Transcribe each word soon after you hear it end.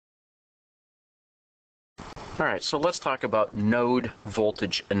All right, so let's talk about node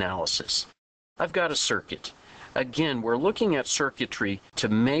voltage analysis. I've got a circuit. Again, we're looking at circuitry to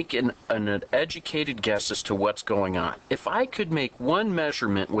make an educated guess as to what's going on. If I could make one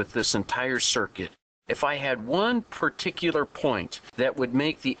measurement with this entire circuit, if I had one particular point that would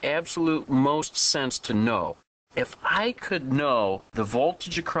make the absolute most sense to know, if I could know the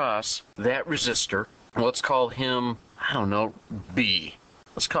voltage across that resistor, let's call him, I don't know, B.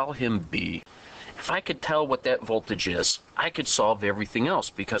 Let's call him B. If I could tell what that voltage is, I could solve everything else,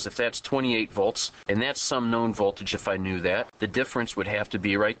 because if that's 28 volts and that's some known voltage, if I knew that, the difference would have to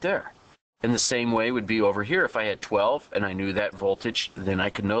be right there. And the same way would be over here. If I had 12 and I knew that voltage, then I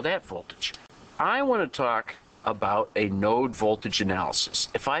could know that voltage. I want to talk about a node voltage analysis.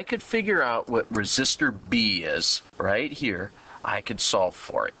 If I could figure out what resistor B is right here, I could solve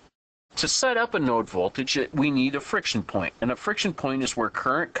for it. To set up a node voltage, we need a friction point. And a friction point is where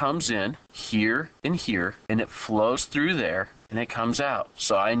current comes in here, and it flows through there, and it comes out.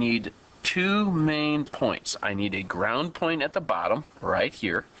 So I need two main points. I need a ground point at the bottom, right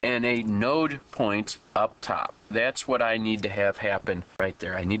here, and a node point up top. That's what I need to have happen right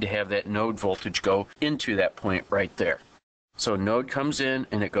there. I need to have that node voltage go into that point right there. So node comes in,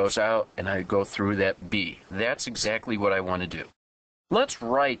 and it goes out, and I go through that B. That's exactly what I want to do. Let's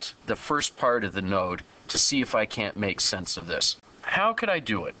write the first part of the node to see if I can't make sense of this. How could I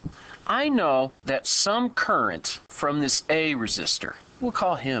do it? I know that some current from this A resistor, we'll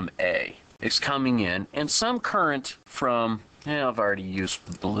call him A, is coming in, and some current from, I've already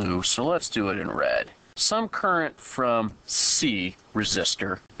used blue, so let's do it in red. Some current from C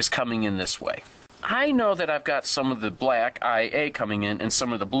resistor is coming in this way. I know that I've got some of the black, IA, coming in and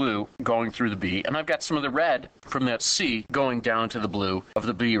some of the blue going through the B, and I've got some of the red from that C going down to the blue of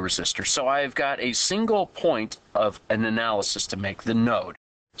the B resistor. So I've got a single point of an analysis to make, the node.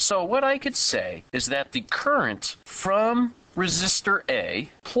 So what I could say is that the current from resistor A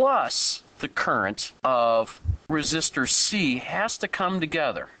plus the current of resistor C has to come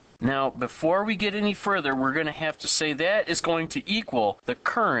together. Now, before we get any further, we're going to have to say that is going to equal the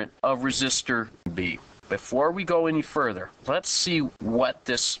current of resistor B. Before we go any further, let's see what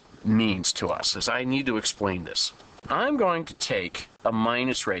this means to us, as I need to explain this. I'm going to take a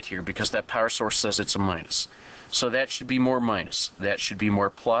minus right here because that power source says it's a minus. So that should be more minus. That should be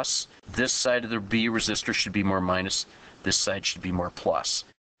more plus. This side of the B resistor should be more minus. This side should be more plus.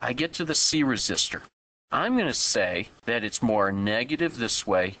 I get to the C resistor. I'm going to say that it's more negative this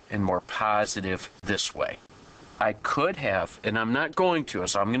way and more positive this way. I could have, and I'm not going to,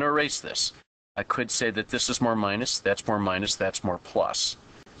 so I'm going to erase this. I could say that this is more minus, that's more plus.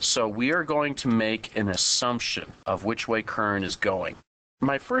 So we are going to make an assumption of which way current is going.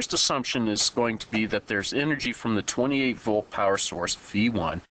 My first assumption is going to be that there's energy from the 28 volt power source,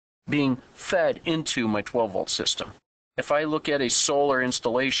 V1, being fed into my 12 volt system. If I look at a solar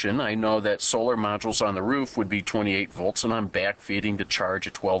installation, I know that solar modules on the roof would be 28 volts, and I'm backfeeding to charge a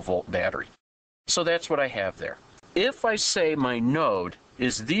 12 volt battery. So that's what I have there. If I say my node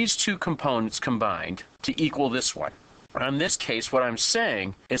is these two components combined to equal this one, in this case, what I'm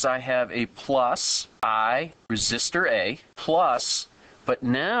saying is I have a plus I resistor A plus, but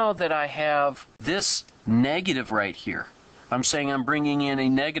now that I have this negative right here, I'm saying I'm bringing in a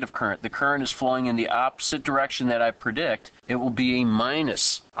negative current. The current is flowing in the opposite direction that I predict. It will be a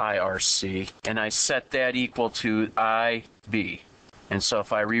minus IRC, and I set that equal to IB. And so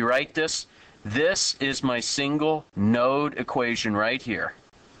if I rewrite this, this is my single node equation right here.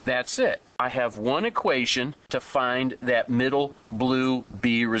 That's it. I have one equation to find that middle blue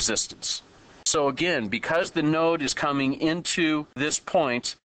B resistance. So again, because the node is coming into this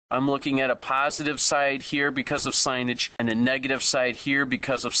point, I'm looking at a positive side here because of signage and a negative side here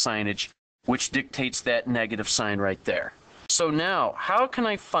because of signage, which dictates that negative sign right there. So now, how can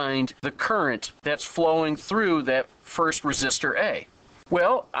I find the current that's flowing through that first resistor A?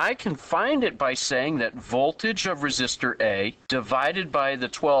 Well, I can find it by saying that voltage of resistor A divided by the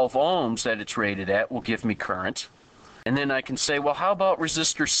 12 ohms that it's rated at will give me current. And then I can say, well, how about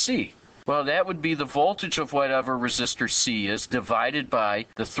resistor C? Well, that would be the voltage of whatever resistor C is divided by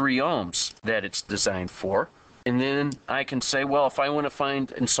the 3 ohms that it's designed for. And then I can say, well, if I want to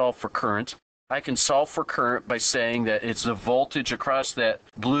find and solve for current, I can solve for current by saying that it's the voltage across that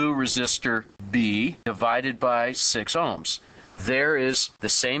blue resistor B divided by 6 ohms. There is the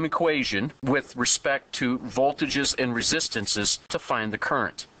same equation with respect to voltages and resistances to find the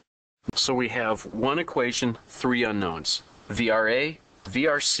current. So we have one equation, 3 unknowns, VRA,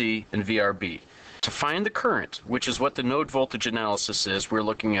 VRC, and VRB. To find the current, which is what the node voltage analysis is, we're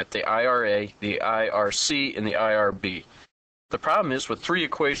looking at the IRA, the IRC, and the IRB. The problem is with 3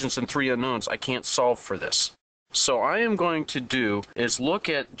 equations and 3 unknowns, I can't solve for this. So I am going to do is look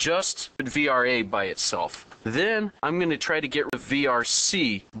at just VRA by itself. Then I'm going to try to get rid of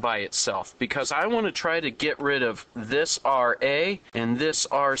VRC by itself because I want to try to get rid of this RA and this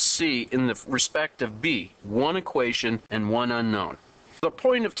RC in the respective B. One equation and one unknown. The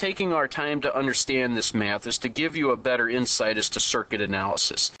point of taking our time to understand this math is to give you a better insight as to circuit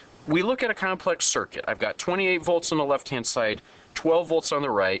analysis. We look at a complex circuit. I've got 28 volts on the left-hand side, 12 volts on the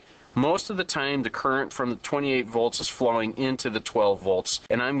right. Most of the time, the current from the 28 volts is flowing into the 12 volts,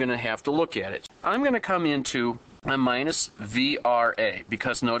 and I'm going to have to look at it. I'm going to come into a minus VRA,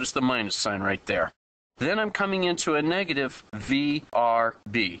 because notice the minus sign right there. Then I'm coming into a negative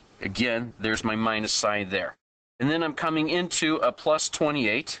VRB. Again, there's my minus sign there. And then I'm coming into a plus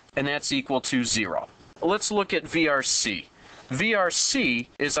 28, and that's equal to 0. Let's look at VRC. VRC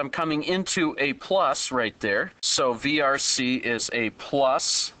is I'm coming into a plus right there. So VRC is a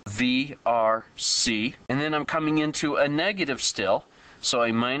plus VRC. And then I'm coming into a negative still. So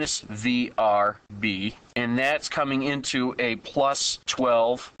a minus VRB. And that's coming into a plus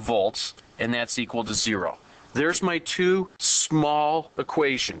 12 volts. And that's equal to 0. There's my two small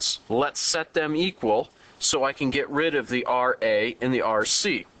equations. Let's set them equal so I can get rid of the RA and the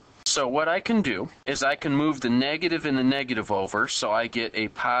RC. So what I can do is I can move the negative and the negative over, so I get a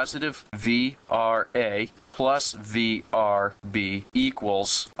positive VRA plus VRB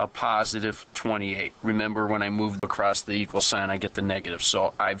equals a positive 28. Remember, when I move across the equal sign, I get the negative.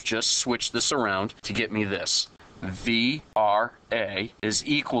 So I've just switched this around to get me this. VRA is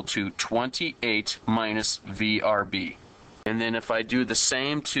equal to 28 minus VRB. And then if I do the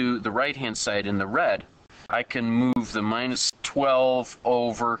same to the right-hand side in the red, I can move the minus 12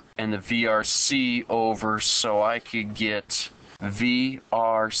 over and the VRC over, so I could get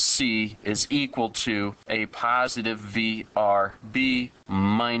VRC is equal to a positive VRB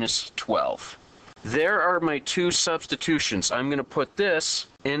minus 12. There are my two substitutions. I'm going to put this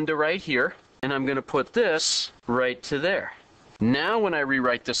into right here, and I'm going to put this right to there. Now when I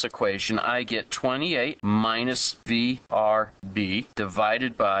rewrite this equation, I get 28 minus VRB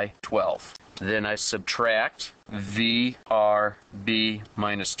divided by 12. Then I subtract VRB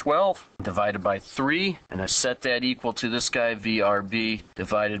minus 12 divided by 3, and I set that equal to this guy, VRB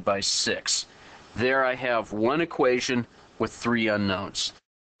divided by 6. There I have one equation with three unknowns.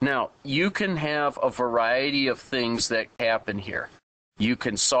 Now, you can have a variety of things that happen here. You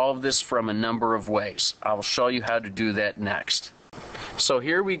can solve this from a number of ways. I'll show you how to do that next. So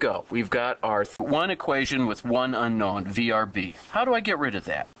here we go. We've got our one equation with one unknown, VRB. How do I get rid of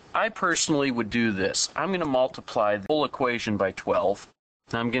that? I personally would do this. I'm going to multiply the whole equation by 12,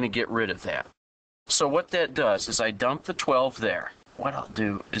 and I'm going to get rid of that. So what that does is I dump the 12 there. What I'll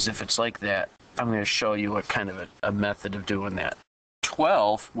do is, if it's like that, I'm going to show you a kind of a method of doing that.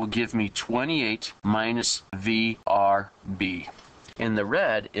 12 will give me 28 minus VRB. In the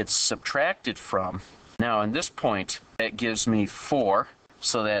red, it's subtracted from. Now, in this point, that gives me 4,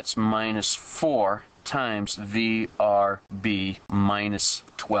 so that's minus 4 times VRB minus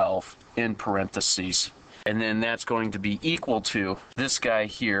 12 in parentheses. And then that's going to be equal to this guy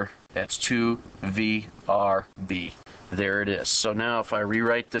here. That's 2VRB. There it is. So now if I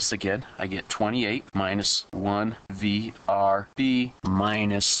rewrite this again, I get 28 minus 1VRB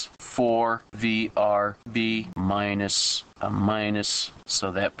minus 4VRB minus a minus.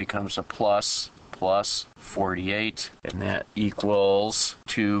 So that becomes a plus 48, and that equals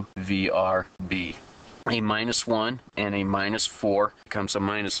 2VRB. A minus 1 and a minus 4 becomes a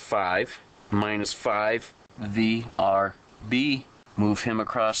minus 5. Minus 5 VRB. Move him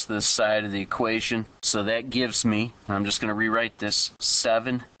across the side of the equation. So that gives me, I'm just going to rewrite this,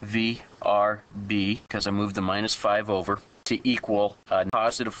 7VRB, because I moved the minus 5 over, to equal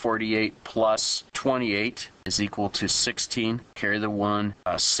positive 48 plus 28 is equal to 16. Carry the 1,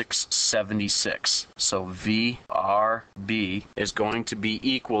 676. So VRB is going to be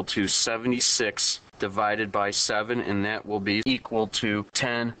equal to 76 divided by 7, and that will be equal to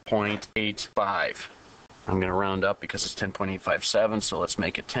 10.85. I'm going to round up because it's 10.857, so let's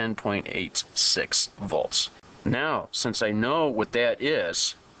make it 10.86 volts. Now, since I know what that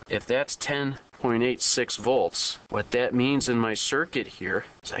is, if that's 10.86 volts, what that means in my circuit here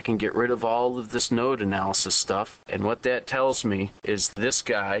is I can get rid of all of this node analysis stuff, and what that tells me is this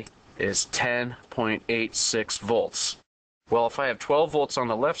guy is 10.86 volts. Well, if I have 12 volts on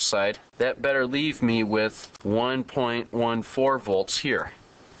the left side, that better leave me with 1.14 volts here.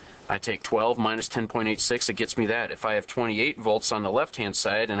 I take 12 minus 10.86, it gets me that. If I have 28 volts on the left-hand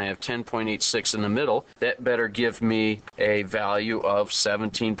side and I have 10.86 in the middle, that better give me a value of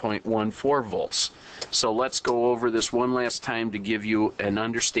 17.14 volts. So let's go over this one last time to give you an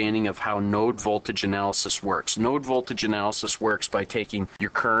understanding of how node voltage analysis works. Node voltage analysis works by taking your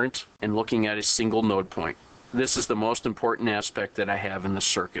current and looking at a single node point. This is the most important aspect that I have in the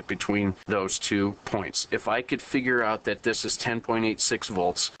circuit between those 2 points. If I could figure out that this is 10.86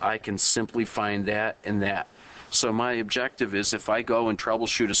 volts, I can simply find that and that. So my objective is, if I go and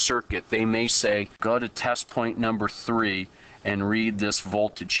troubleshoot a circuit, they may say, go to test point number 3 and read this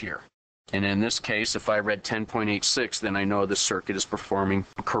voltage here. And in this case, if I read 10.86, then I know the circuit is performing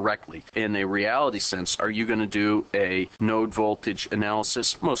correctly. In a reality sense, are you going to do a node voltage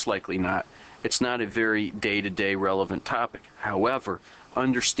analysis? Most likely not. It's not a very day-to-day relevant topic. However,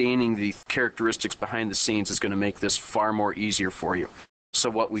 understanding the characteristics behind the scenes is going to make this far more easier for you. So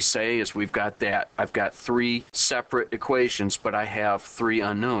what we say is we've got that. I've got 3 separate equations, but I have 3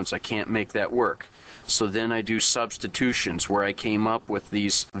 unknowns. I can't make that work. So then I do substitutions where I came up with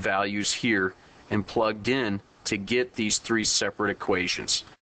these values here and plugged in to get these 3 separate equations.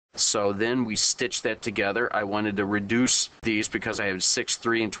 So then we stitch that together. I wanted to reduce these because I have 6,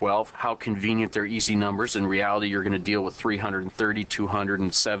 3, and 12. How convenient, they're easy numbers. In reality, you're going to deal with 330,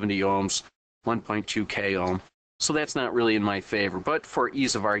 270 ohms, 1.2 k ohm. So that's not really in my favor. But for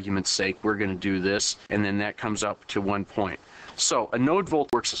ease of argument's sake, we're going to do this, and then that comes up to 1 point. So a node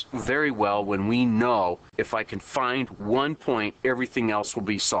volt works very well when we know if I can find 1 point, everything else will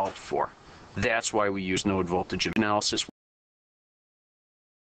be solved for. That's why we use node voltage analysis.